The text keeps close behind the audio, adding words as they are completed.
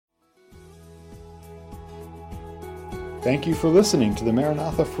Thank you for listening to the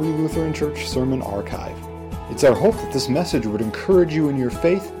Maranatha Free Lutheran Church Sermon Archive. It's our hope that this message would encourage you in your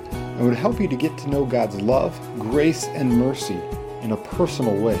faith and would help you to get to know God's love, grace, and mercy in a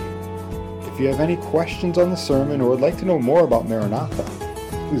personal way. If you have any questions on the sermon or would like to know more about Maranatha,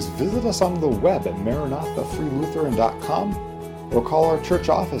 please visit us on the web at maranathafreelutheran.com or call our church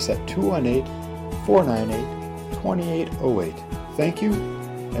office at 218-498-2808. Thank you,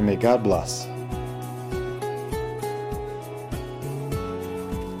 and may God bless.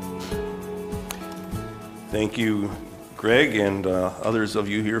 Thank you, Greg, and others of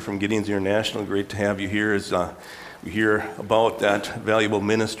you here from Gideon's International. Great to have you here as we hear about that valuable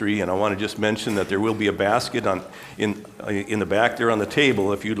ministry. And I want to just mention that there will be a basket in the back there on the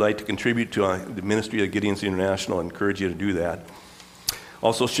table if you'd like to contribute to the ministry of Gideon's International. I encourage you to do that.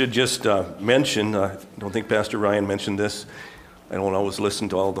 Also should just mention, I don't think Pastor Ryan mentioned this. I don't always listen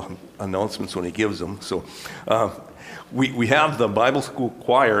to all the announcements when he gives them. So we have the Bible School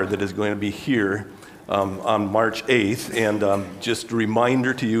Choir that is going to be here on March 8th, and just a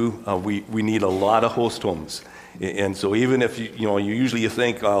reminder to you, we need a lot of host homes. And so even if you usually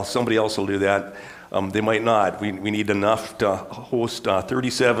think somebody else will do that, they might not. We need enough to host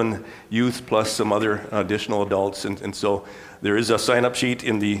 37 youth plus some other additional adults, and so there is a sign-up sheet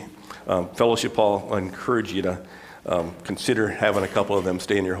in the fellowship hall. I encourage you to consider having a couple of them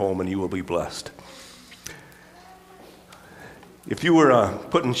stay in your home, and you will be blessed. If you were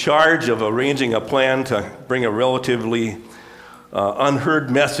put in charge of arranging a plan to bring a relatively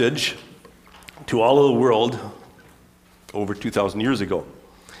unheard message to all of the world over 2,000 years ago,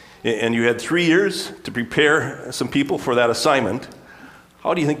 and you had 3 years to prepare some people for that assignment,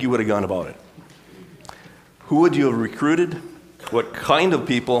 how do you think you would have gone about it? Who would you have recruited? What kind of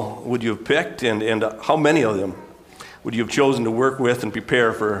people would you have picked? And how many of them would you have chosen to work with and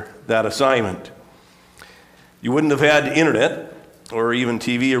prepare for that assignment? You wouldn't have had internet or even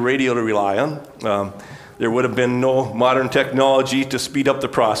TV or radio to rely on. There would have been no modern technology to speed up the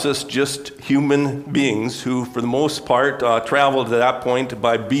process, just human beings who, for the most part, traveled at that point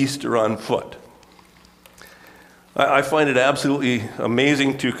by beast or on foot. I find it absolutely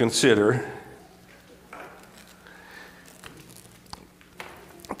amazing to consider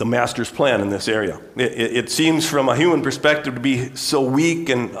the master's plan in this area. It seems from a human perspective to be so weak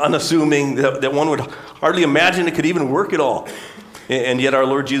and unassuming that one would hardly imagine it could even work at all. And yet our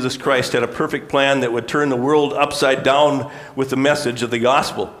Lord Jesus Christ had a perfect plan that would turn the world upside down with the message of the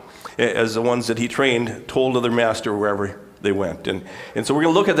gospel, as the ones that he trained told of their master wherever they went. And so we're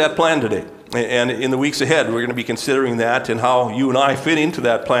going to look at that plan today. And in the weeks ahead, we're going to be considering that and how you and I fit into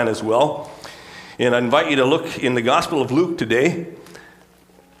that plan as well. And I invite you to look in the Gospel of Luke today,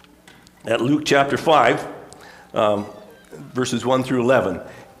 at Luke chapter 5, verses 1 through 11.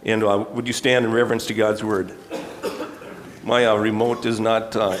 And would you stand in reverence to God's word? My remote is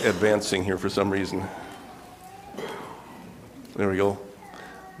not advancing here for some reason. There we go.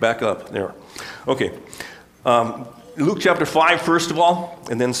 Back up. There. Okay. Luke chapter 5, first of all,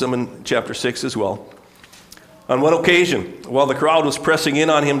 and then some in chapter 6 as well. On one occasion, while the crowd was pressing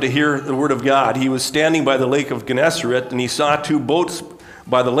in on him to hear the word of God, he was standing by the lake of Gennesaret, and he saw 2 boats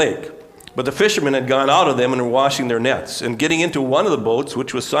by the lake. But the fishermen had gone out of them and were washing their nets. And getting into one of the boats,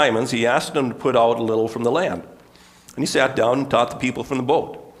 which was Simon's, he asked him to put out a little from the land. And he sat down and taught the people from the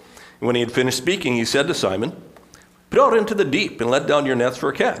boat. And when he had finished speaking, he said to Simon, "Put out into the deep and let down your nets for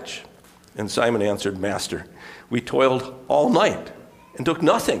a catch." And Simon answered, "Master, we toiled all night and took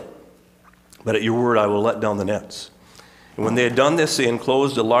nothing. But at your word I will let down the nets." And when they had done this, they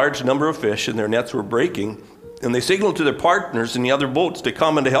enclosed a large number of fish, and their nets were breaking. And they signaled to their partners in the other boats to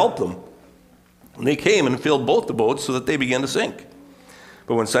come and to help them. And they came and filled both the boats so that they began to sink.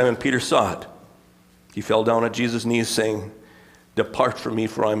 But when Simon Peter saw it, he fell down at Jesus' knees, saying, "Depart from me,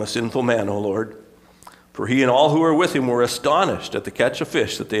 for I am a sinful man, O Lord." For he and all who were with him were astonished at the catch of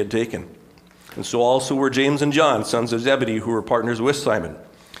fish that they had taken. And so also were James and John, sons of Zebedee, who were partners with Simon.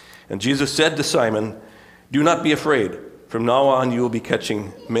 And Jesus said to Simon, "Do not be afraid. From now on you will be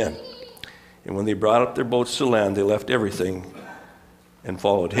catching men." And when they brought up their boats to land, they left everything and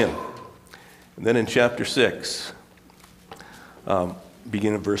followed him. And then in chapter 6,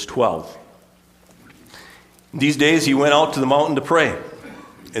 beginning at verse 12. These days he went out to the mountain to pray,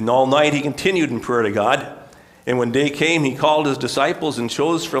 and all night he continued in prayer to God. And when day came, he called his disciples and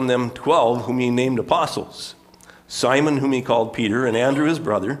chose from them 12, whom he named apostles: Simon, whom he called Peter, and Andrew his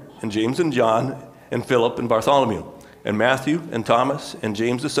brother, and James and John, and Philip and Bartholomew, and Matthew and Thomas, and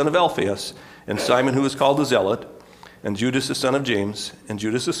James the son of Alphaeus, and Simon who was called the Zealot, and Judas the son of James, and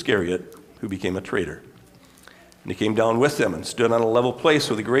Judas Iscariot, who became a traitor. And he came down with them and stood on a level place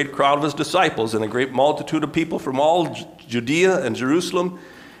with a great crowd of his disciples and a great multitude of people from all Judea and Jerusalem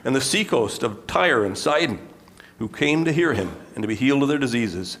and the seacoast of Tyre and Sidon, who came to hear him and to be healed of their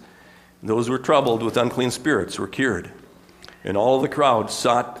diseases. And those who were troubled with unclean spirits were cured. And all the crowd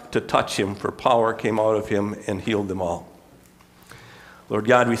sought to touch him, for power came out of him and healed them all. Lord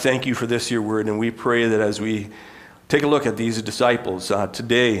God, we thank you for this, your word, and we pray that as we take a look at these disciples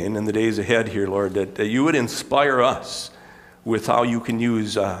today and in the days ahead here, Lord, that you would inspire us with how you can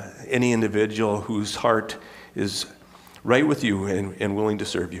use any individual whose heart is right with you and willing to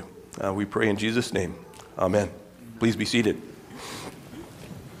serve you. We pray in Jesus' name. Amen. Please be seated.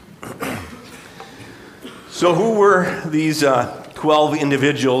 So who were these 12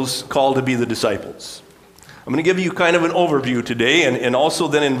 individuals called to be the disciples? I'm going to give you kind of an overview today and also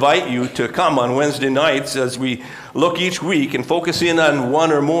then invite you to come on Wednesday nights as we look each week and focus in on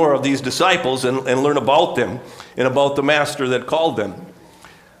one or more of these disciples and learn about them and about the master that called them.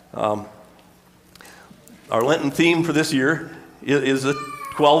 Our Lenten theme for this year is the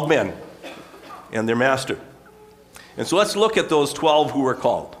 12 men and their master. And so let's look at those 12 who were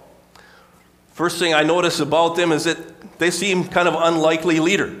called. First thing I notice about them is that they seem kind of unlikely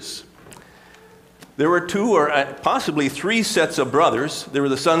leaders. There were two or possibly three sets of brothers. There were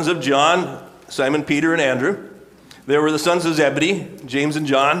the sons of John, Simon, Peter, and Andrew. There were the sons of Zebedee, James and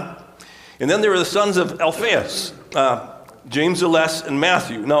John. And then there were the sons of Alphaeus, James, Zeles, and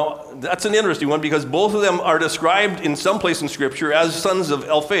Matthew. Now, that's an interesting one because both of them are described in some place in Scripture as sons of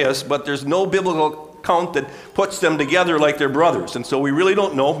Alphaeus, but there's no biblical count that puts them together like they're brothers. And so we really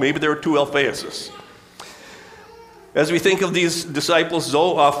don't know. Maybe there were two Alphaeuses. As we think of these disciples,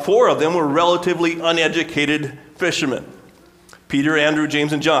 though, four of them were relatively uneducated fishermen. Peter, Andrew,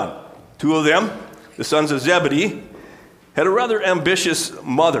 James, and John. Two of them, the sons of Zebedee, had a rather ambitious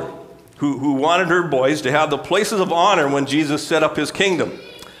mother who wanted her boys to have the places of honor when Jesus set up his kingdom,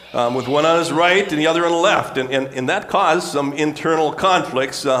 with one on his right and the other on the left. And that caused some internal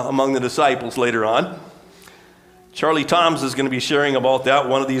conflicts among the disciples later on. Charlie Toms is going to be sharing about that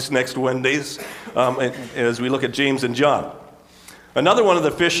one of these next Wednesdays as we look at James and John. Another one of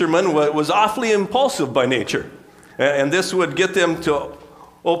the fishermen was awfully impulsive by nature, and this would get them to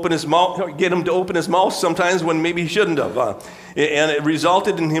open his mouth, get him to open his mouth sometimes when maybe he shouldn't have. And it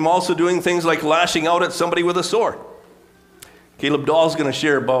resulted in him also doing things like lashing out at somebody with a sword. Caleb Dahl's going to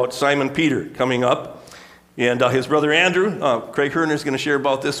share about Simon Peter coming up, and his brother Andrew, Craig Herner, is going to share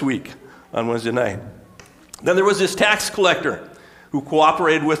about this week on Wednesday night. Then there was this tax collector who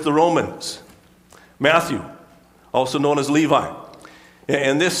cooperated with the Romans, Matthew, also known as Levi.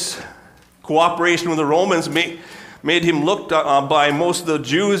 And this cooperation with the Romans made him looked by most of the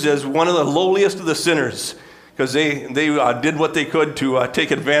Jews as one of the lowliest of the sinners, because they did what they could to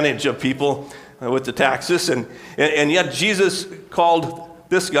take advantage of people with the taxes. And yet Jesus called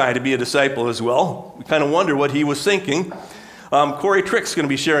this guy to be a disciple as well. We kind of wonder what he was thinking. Corey Trick's going to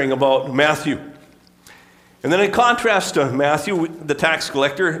be sharing about Matthew. And then in contrast to Matthew, the tax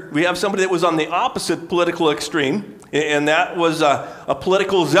collector, we have somebody that was on the opposite political extreme, and that was a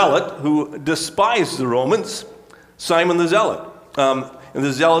political zealot who despised the Romans, Simon the Zealot. And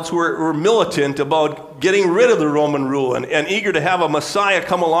the Zealots were militant about getting rid of the Roman rule and eager to have a Messiah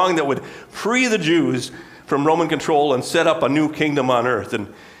come along that would free the Jews from Roman control and set up a new kingdom on earth.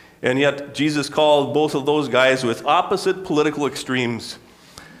 And yet Jesus called both of those guys with opposite political extremes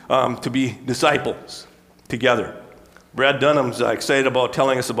to be disciples together. Brad Dunham's excited about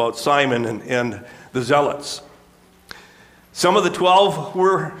telling us about Simon and the Zealots. Some of the 12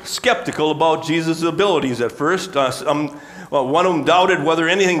 were skeptical about Jesus' abilities at first. One of them doubted whether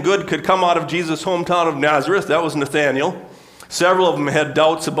anything good could come out of Jesus' hometown of Nazareth. That was Nathanael. Several of them had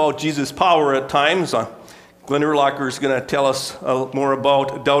doubts about Jesus' power at times. Glenn Urlacher is going to tell us more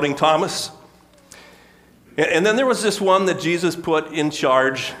about doubting Thomas. And then there was this one that Jesus put in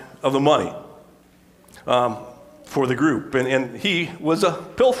charge of the money for the group. And he was a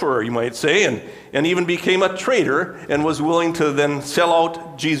pilferer, you might say, and even became a traitor and was willing to then sell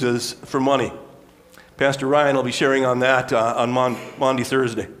out Jesus for money. Pastor Ryan will be sharing on that on Maundy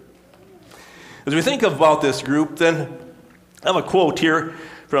Thursday. As we think about this group, then I have a quote here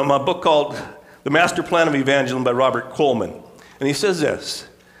from a book called The Master Plan of Evangelism by Robert Coleman. And he says this: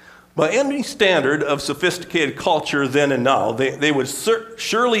 by any standard of sophisticated culture then and now, they would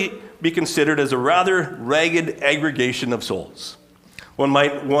surely be considered as a rather ragged aggregation of souls. One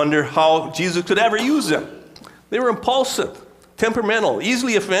might wonder how Jesus could ever use them. They were impulsive, temperamental,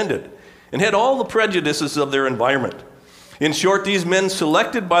 easily offended, and had all the prejudices of their environment. In short, these men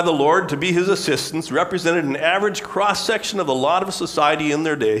selected by the Lord to be his assistants represented an average cross-section of the lot of society in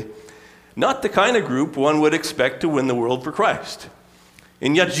their day, not the kind of group one would expect to win the world for Christ.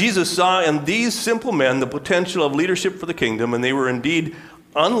 And yet Jesus saw in these simple men the potential of leadership for the kingdom, and they were indeed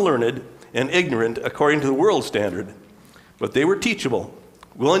unlearned and ignorant according to the world standard. But they were teachable,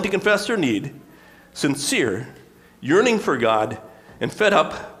 willing to confess their need, sincere, yearning for God, and fed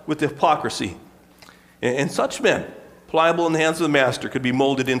up with hypocrisy. And such men, pliable in the hands of the master, could be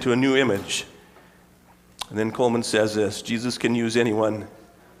molded into a new image. And then Coleman says this: Jesus can use anyone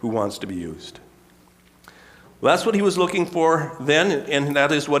who wants to be used. Well, that's what he was looking for then, and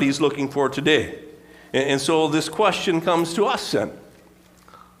that is what he's looking for today. And so this question comes to us then.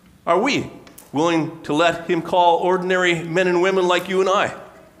 Are we willing to let him call ordinary men and women like you and I?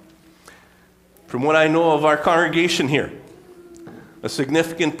 From what I know of our congregation here, a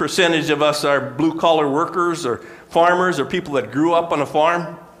significant percentage of us are blue-collar workers or farmers or people that grew up on a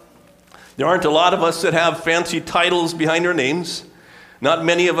farm. There aren't a lot of us that have fancy titles behind our names. Not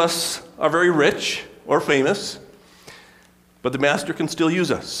many of us are very rich or famous. But the Master can still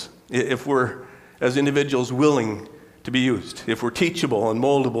use us if we're, as individuals, willing to be used, if we're teachable and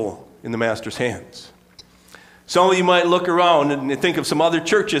moldable in the Master's hands. Some of you might look around and think of some other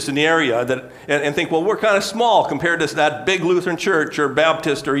churches in the area and think, well, we're kind of small compared to that big Lutheran church or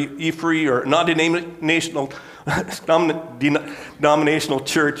Baptist or E-Free or non-denominational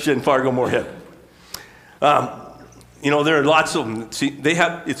church in Fargo-Moorhead. There are lots of them.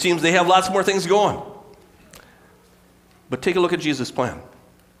 It seems they have lots more things going. But take a look at Jesus' plan.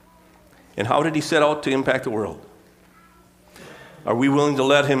 And how did he set out to impact the world? Are we willing to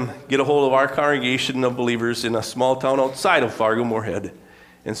let him get a hold of our congregation of believers in a small town outside of Fargo-Moorhead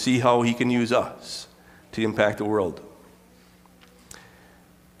and see how he can use us to impact the world?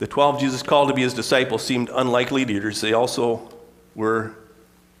 The 12 Jesus called to be his disciples seemed unlikely leaders. They also were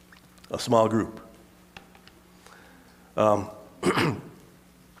a small group. Now,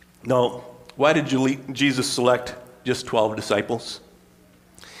 why did Jesus select just 12 disciples?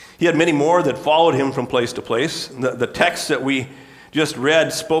 He had many more that followed him from place to place. The text that we just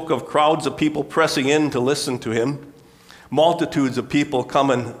read spoke of crowds of people pressing in to listen to him. Multitudes of people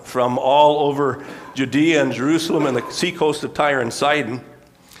coming from all over Judea and Jerusalem and the seacoast of Tyre and Sidon.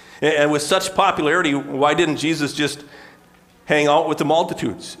 And with such popularity, why didn't Jesus just hang out with the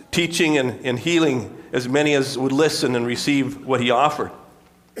multitudes, teaching and healing as many as would listen and receive what he offered?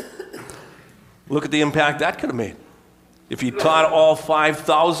 Look at the impact that could have made if he taught all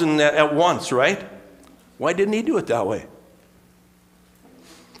 5,000 at once, right? Why didn't he do it that way?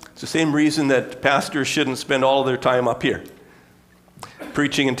 It's the same reason that pastors shouldn't spend all of their time up here,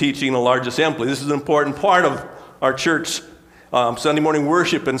 preaching and teaching in a large assembly. This is an important part of our church. Sunday morning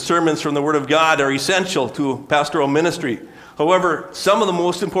worship and sermons from the Word of God are essential to pastoral ministry. However, some of the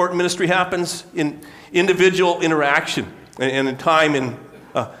most important ministry happens in individual interaction and in time in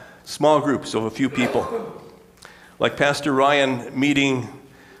small groups of a few people. Like Pastor Ryan meeting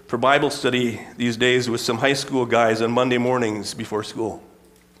for Bible study these days with some high school guys on Monday mornings before school.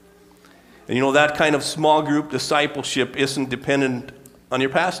 And that kind of small group discipleship isn't dependent on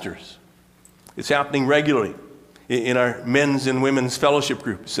your pastors. It's happening regularly in our men's and women's fellowship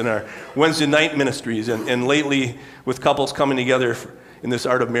groups, in our Wednesday night ministries, and lately with couples coming together in this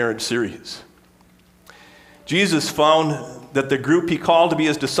Art of Marriage series. Jesus found that the group he called to be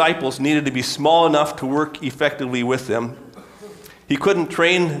his disciples needed to be small enough to work effectively with them. He couldn't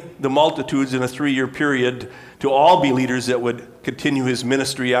train the multitudes in a 3-year period to all be leaders that would continue his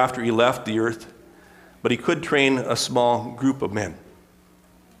ministry after he left the earth, but he could train a small group of men.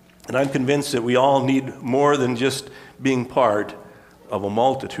 And I'm convinced that we all need more than just being part of a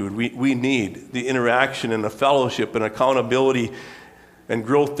multitude. We need the interaction and the fellowship and accountability and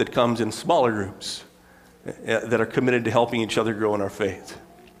growth that comes in smaller groups that are committed to helping each other grow in our faith.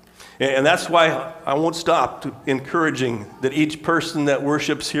 And that's why I won't stop encouraging that each person that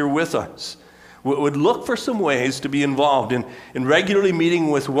worships here with us would look for some ways to be involved in regularly meeting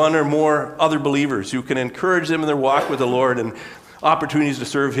with one or more other believers who can encourage them in their walk with the Lord and opportunities to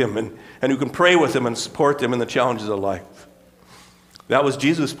serve him, and who can pray with them and support them in the challenges of life. That was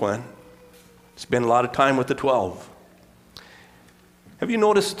Jesus' plan. Spend a lot of time with the 12. Have you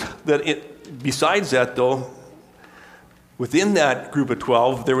noticed that besides that, though, within that group of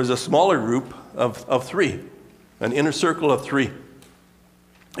 12, there was a smaller group of 3, an inner circle of 3.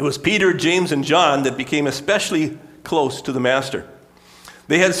 It was Peter, James, and John that became especially close to the Master.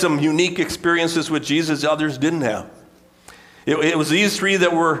 They had some unique experiences with Jesus others didn't have. It was these 3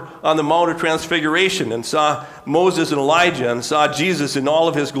 that were on the Mount of Transfiguration and saw Moses and Elijah and saw Jesus in all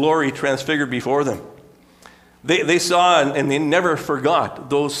of his glory transfigured before them. They saw and they never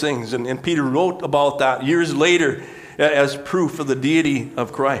forgot those things. And Peter wrote about that years later as proof of the deity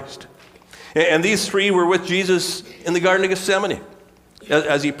of Christ. And these three were with Jesus in the Garden of Gethsemane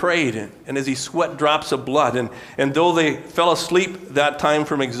as he prayed and as he sweat drops of blood. And though they fell asleep that time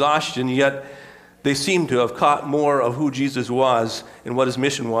from exhaustion, yet they seemed to have caught more of who Jesus was and what his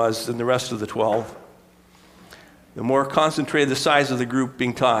mission was than the rest of the 12. The more concentrated the size of the group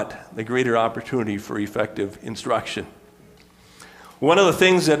being taught, the greater opportunity for effective instruction. One of the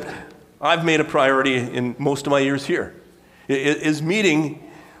things that I've made a priority in most of my years here is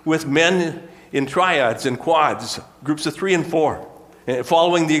meeting with men in triads and quads, groups of 3 and 4,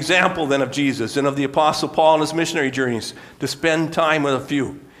 following the example then of Jesus and of the Apostle Paul and his missionary journeys, to spend time with a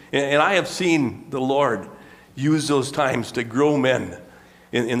few. And I have seen the Lord use those times to grow men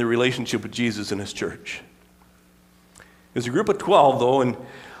in the relationship with Jesus and his church. There's a group of 12, though, and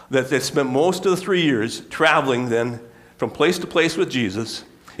that they spent most of the 3 years traveling then from place to place with Jesus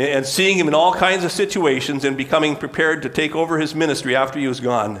and seeing him in all kinds of situations and becoming prepared to take over his ministry after he was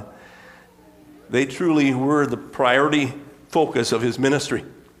gone. They truly were the priority focus of his ministry.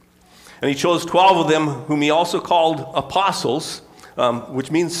 And he chose 12 of them, whom he also called apostles,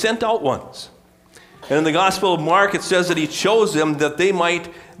 which means sent out ones. And in the Gospel of Mark, it says that he chose them that they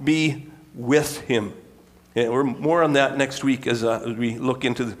might be with him. And we're more on that next week as we look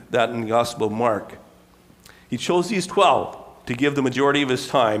into that in the Gospel of Mark. He chose these 12 to give the majority of his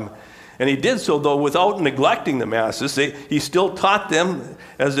time. And he did so, though, without neglecting the masses. He still taught them,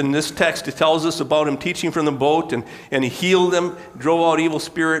 as in this text it tells us about him teaching from the boat, and he healed them, drove out evil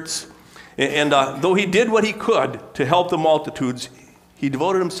spirits. And though he did what he could to help the multitudes, he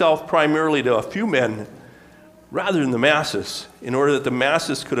devoted himself primarily to a few men rather than the masses, in order that the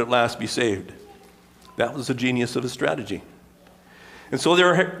masses could at last be saved. That was the genius of his strategy. And so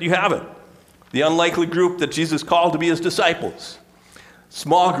there you have it. The unlikely group that Jesus called to be his disciples.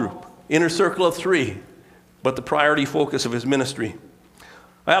 Small group, inner circle of 3, but the priority focus of his ministry.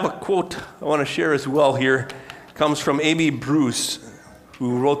 I have a quote I want to share as well here. It comes from A.B. Bruce,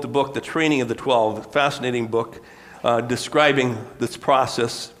 who wrote the book, The Training of the 12, a fascinating book describing this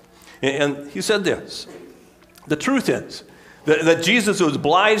process. And he said this: the truth is that Jesus was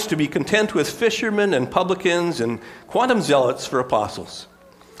obliged to be content with fishermen and publicans and quantum zealots for apostles.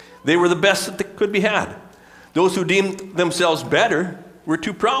 They were the best that could be had. Those who deemed themselves better were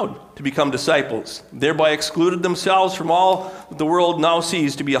too proud to become disciples, thereby excluded themselves from all that the world now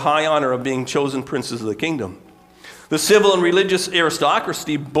sees to be a high honor of being chosen princes of the kingdom. The civil and religious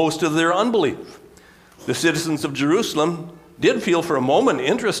aristocracy boasted of their unbelief. The citizens of Jerusalem did feel for a moment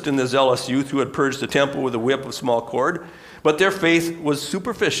interest in the zealous youth who had purged the temple with a whip of small cord, but their faith was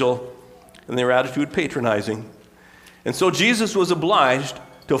superficial and their attitude patronizing. And so Jesus was obliged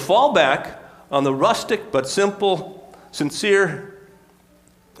to fall back on the rustic but simple, sincere,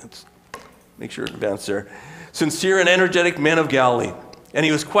 let's make sure to advance there, sincere and energetic men of Galilee. And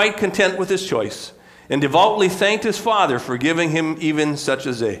he was quite content with his choice and devoutly thanked his Father for giving him even such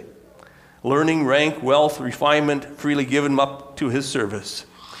as they. Learning, rank, wealth, refinement freely given up to his service.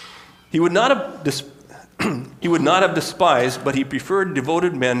 He would not have despised, but he preferred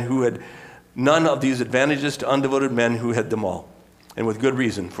devoted men who had none of these advantages to undevoted men who had them all. And with good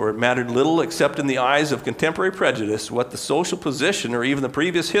reason, for it mattered little except in the eyes of contemporary prejudice what the social position or even the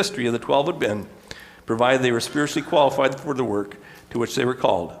previous history of the 12 had been, provided they were spiritually qualified for the work to which they were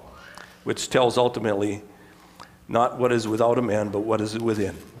called, which tells ultimately not what is without a man, but what is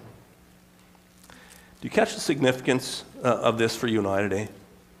within. Do you catch the significance of this for you and I today?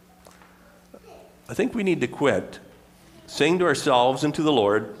 I think we need to quit saying to ourselves and to the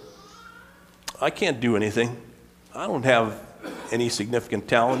Lord, I can't do anything. I don't have any significant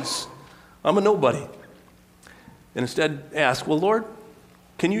talents. I'm a nobody. And instead ask, well, Lord,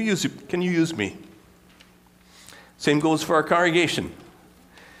 can you use me? Same goes for our congregation.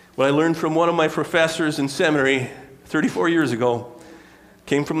 What I learned from one of my professors in seminary 34 years ago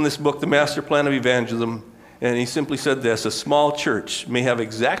came from this book, The Master Plan of Evangelism, and he simply said this: a small church may have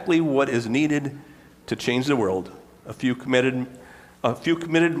exactly what is needed to change the world, a few committed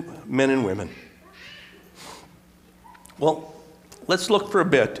men and women. Well, let's look for a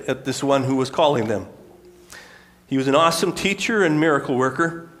bit at this one who was calling them. He was an awesome teacher and miracle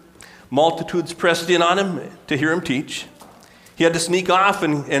worker. Multitudes pressed in on him to hear him teach. He had to sneak off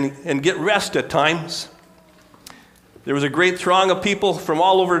and get rest at times. There was a great throng of people from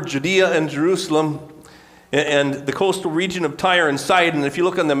all over Judea and Jerusalem and the coastal region of Tyre and Sidon. And if you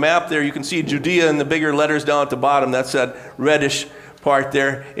look on the map there, you can see Judea in the bigger letters down at the bottom. That's that reddish part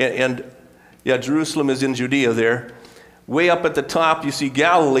there. And Jerusalem is in Judea there. Way up at the top, you see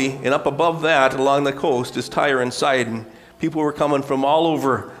Galilee, and up above that, along the coast, is Tyre and Sidon. People were coming from all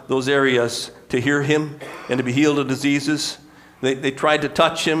over those areas to hear him and to be healed of diseases. They tried to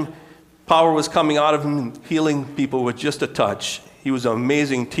touch him. Power was coming out of him, healing people with just a touch. He was an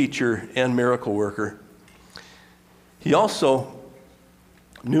amazing teacher and miracle worker. He also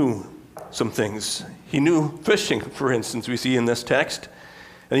knew some things. He knew fishing, for instance, we see in this text.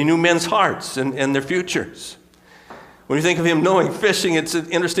 And he knew men's hearts and their futures. When you think of him knowing fishing, it's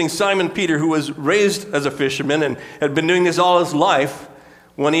interesting. Simon Peter, who was raised as a fisherman and had been doing this all his life,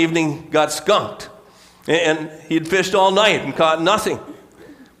 one evening got skunked. And he'd fished all night and caught nothing.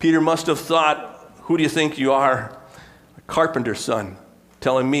 Peter must have thought, who do you think you are? A carpenter's son,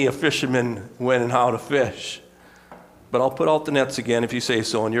 telling me, a fisherman, when and how to fish. But I'll put out the nets again if you say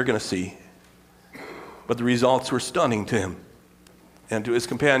so, and you're going to see. But the results were stunning to him and to his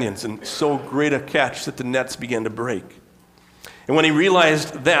companions, and so great a catch that the nets began to break. And when he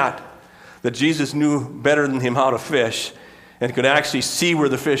realized that Jesus knew better than him how to fish and could actually see where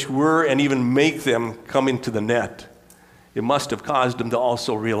the fish were and even make them come into the net, it must have caused him to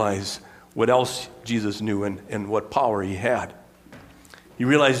also realize what else Jesus knew and what power he had. He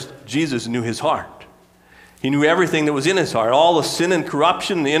realized Jesus knew his heart. He knew everything that was in his heart, all the sin and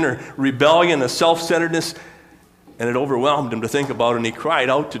corruption, the inner rebellion, the self-centeredness, and it overwhelmed him to think about it, and he cried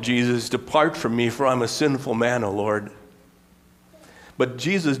out to Jesus, "Depart from me, for I'm a sinful man, O Lord." But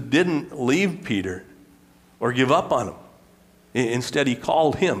Jesus didn't leave Peter or give up on him. Instead, he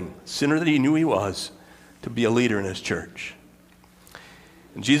called him, sinner that he knew he was, to be a leader in his church.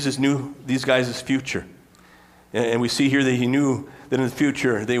 And Jesus knew these guys' future. And we see here that he knew that in the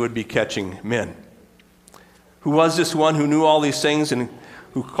future they would be catching men. Who was this one who knew all these things and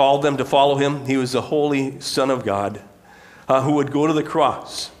who called them to follow him? He was the Holy Son of God, who would go to the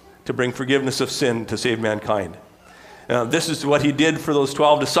cross to bring forgiveness of sin to save mankind. This is what he did for those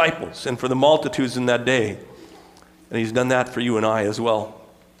 12 disciples and for the multitudes in that day. And he's done that for you and I as well.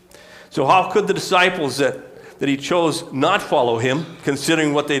 So how could the disciples that he chose not follow him,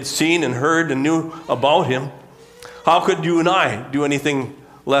 considering what they'd seen and heard and knew about him? How could you and I do anything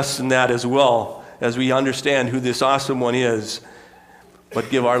less than that as well, as we understand who this awesome one is, but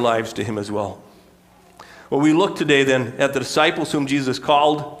give our lives to him as well? Well, we look today then at the disciples whom Jesus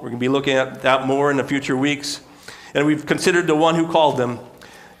called. We're going to be looking at that more in the future weeks. And we've considered the one who called them.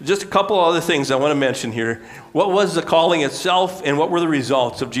 Just a couple other things I want to mention here. What was the calling itself, and what were the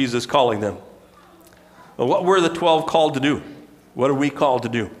results of Jesus calling them? Well, what were the 12 called to do? What are we called to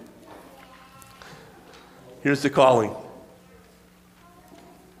do? Here's the calling.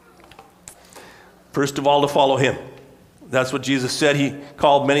 First of all, to follow him. That's what Jesus said he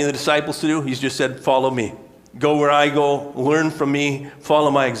called many of the disciples to do. He's just said, follow me. Go where I go, learn from me,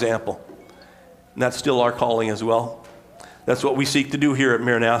 follow my example. And that's still our calling as well. That's what we seek to do here at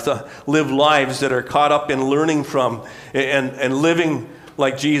Maranatha. Live lives that are caught up in learning from and living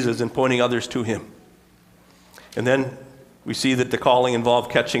like Jesus and pointing others to him. And then we see that the calling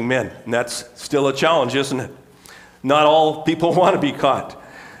involved catching men. And that's still a challenge, isn't it? Not all people want to be caught.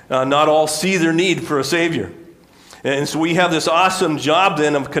 Not all see their need for a Savior. And so we have this awesome job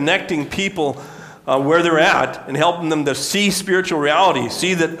then of connecting people where they're at and helping them to see spiritual reality,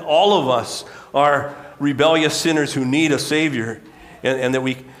 see that all of us are rebellious sinners who need a Savior, and that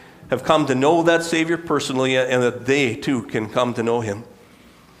we have come to know that Savior personally, and that they too can come to know him.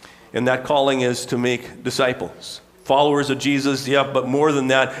 And that calling is to make disciples, followers of Jesus, yeah, but more than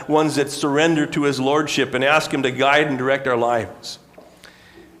that, ones that surrender to his lordship and ask him to guide and direct our lives.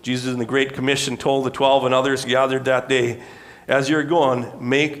 Jesus in the Great Commission told the 12 and others gathered that day, as you're going,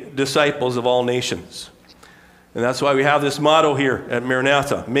 make disciples of all nations. And that's why we have this motto here at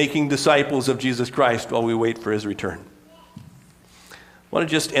Maranatha, making disciples of Jesus Christ while we wait for his return. I want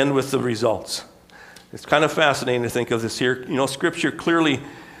to just end with the results. It's kind of fascinating to think of this here. You know, Scripture clearly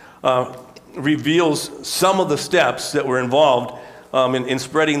reveals some of the steps that were involved in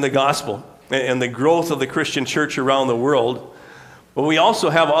spreading the gospel and the growth of the Christian church around the world. But we also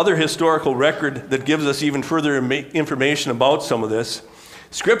have other historical record that gives us even further information about some of this.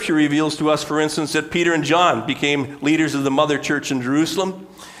 Scripture reveals to us, for instance, that Peter and John became leaders of the mother church in Jerusalem.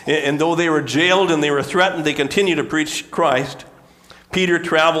 And though they were jailed and they were threatened, they continued to preach Christ. Peter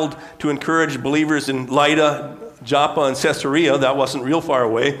traveled to encourage believers in Lydda, Joppa, and Caesarea. That wasn't real far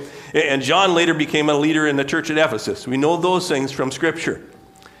away. And John later became a leader in the church at Ephesus. We know those things from Scripture.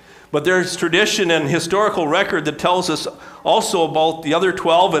 But there's tradition and historical record that tells us also about the other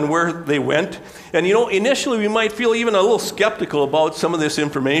 12 and where they went. And you know, initially we might feel even a little skeptical about some of this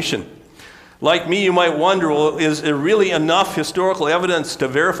information. Like me, you might wonder, well, is there really enough historical evidence to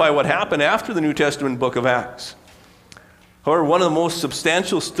verify what happened after the New Testament book of Acts? However, one of the most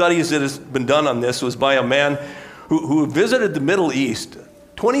substantial studies that has been done on this was by a man who visited the Middle East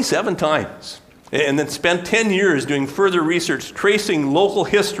 27 times. and then spent 10 years doing further research, tracing local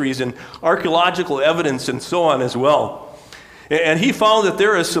histories and archaeological evidence and so on as well. And he found that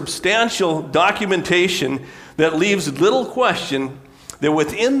there is substantial documentation that leaves little question that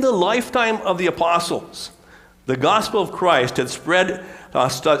within the lifetime of the apostles, the gospel of Christ had spread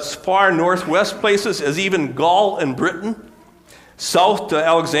as far northwest places as even Gaul and Britain, south to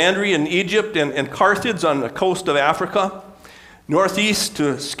Alexandria in Egypt and Carthage on the coast of Africa, northeast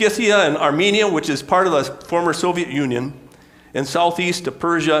to Scythia and Armenia, which is part of the former Soviet Union, and southeast to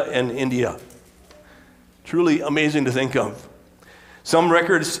Persia and India. Truly amazing to think of. Some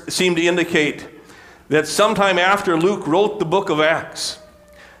records seem to indicate that sometime after Luke wrote the book of Acts,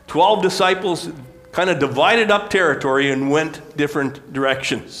 12 disciples kind of divided up territory and went different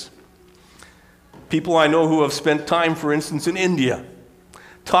directions. People I know who have spent time, for instance, in India,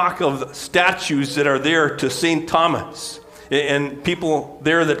 talk of statues that are there to St. Thomas, and people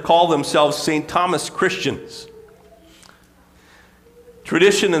there that call themselves St. Thomas Christians.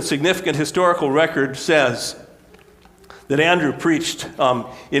 Tradition and significant historical record says that Andrew preached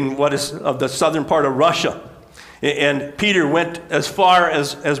in what is of the southern part of Russia, and Peter went as far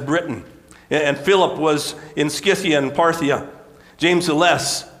as Britain, and Philip was in Scythia and Parthia, James the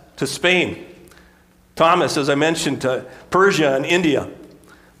Less to Spain, Thomas, as I mentioned, to Persia and India,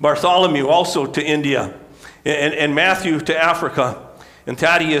 Bartholomew also to India, and Matthew to Africa, and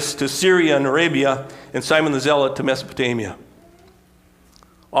Thaddeus to Syria and Arabia, and Simon the Zealot to Mesopotamia.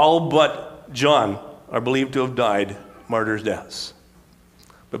 All but John are believed to have died martyrs' deaths.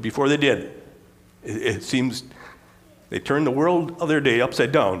 But before they did, it seems they turned the world of their day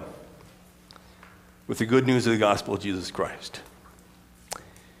upside down with the good news of the gospel of Jesus Christ.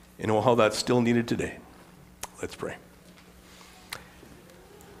 You know how that's still needed today. Let's pray.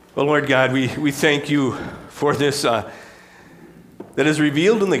 Well, Lord God, we thank you for this that is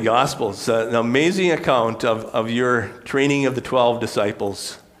revealed in the Gospels, an amazing account of your training of the 12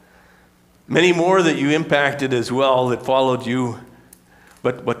 disciples. Many more that you impacted as well that followed you,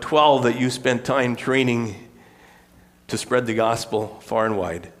 but 12 that you spent time training to spread the gospel far and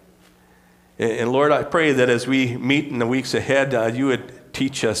wide. And Lord, I pray that as we meet in the weeks ahead, you would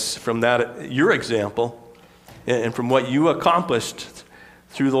teach us from that, your example, and from what you accomplished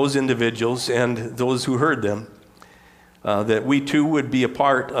through those individuals and those who heard them, that we too would be a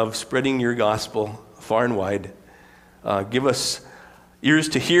part of spreading your gospel far and wide. Give us ears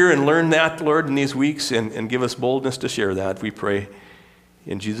to hear and learn that, Lord, in these weeks, and give us boldness to share that, we pray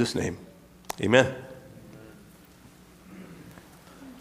in Jesus' name. Amen.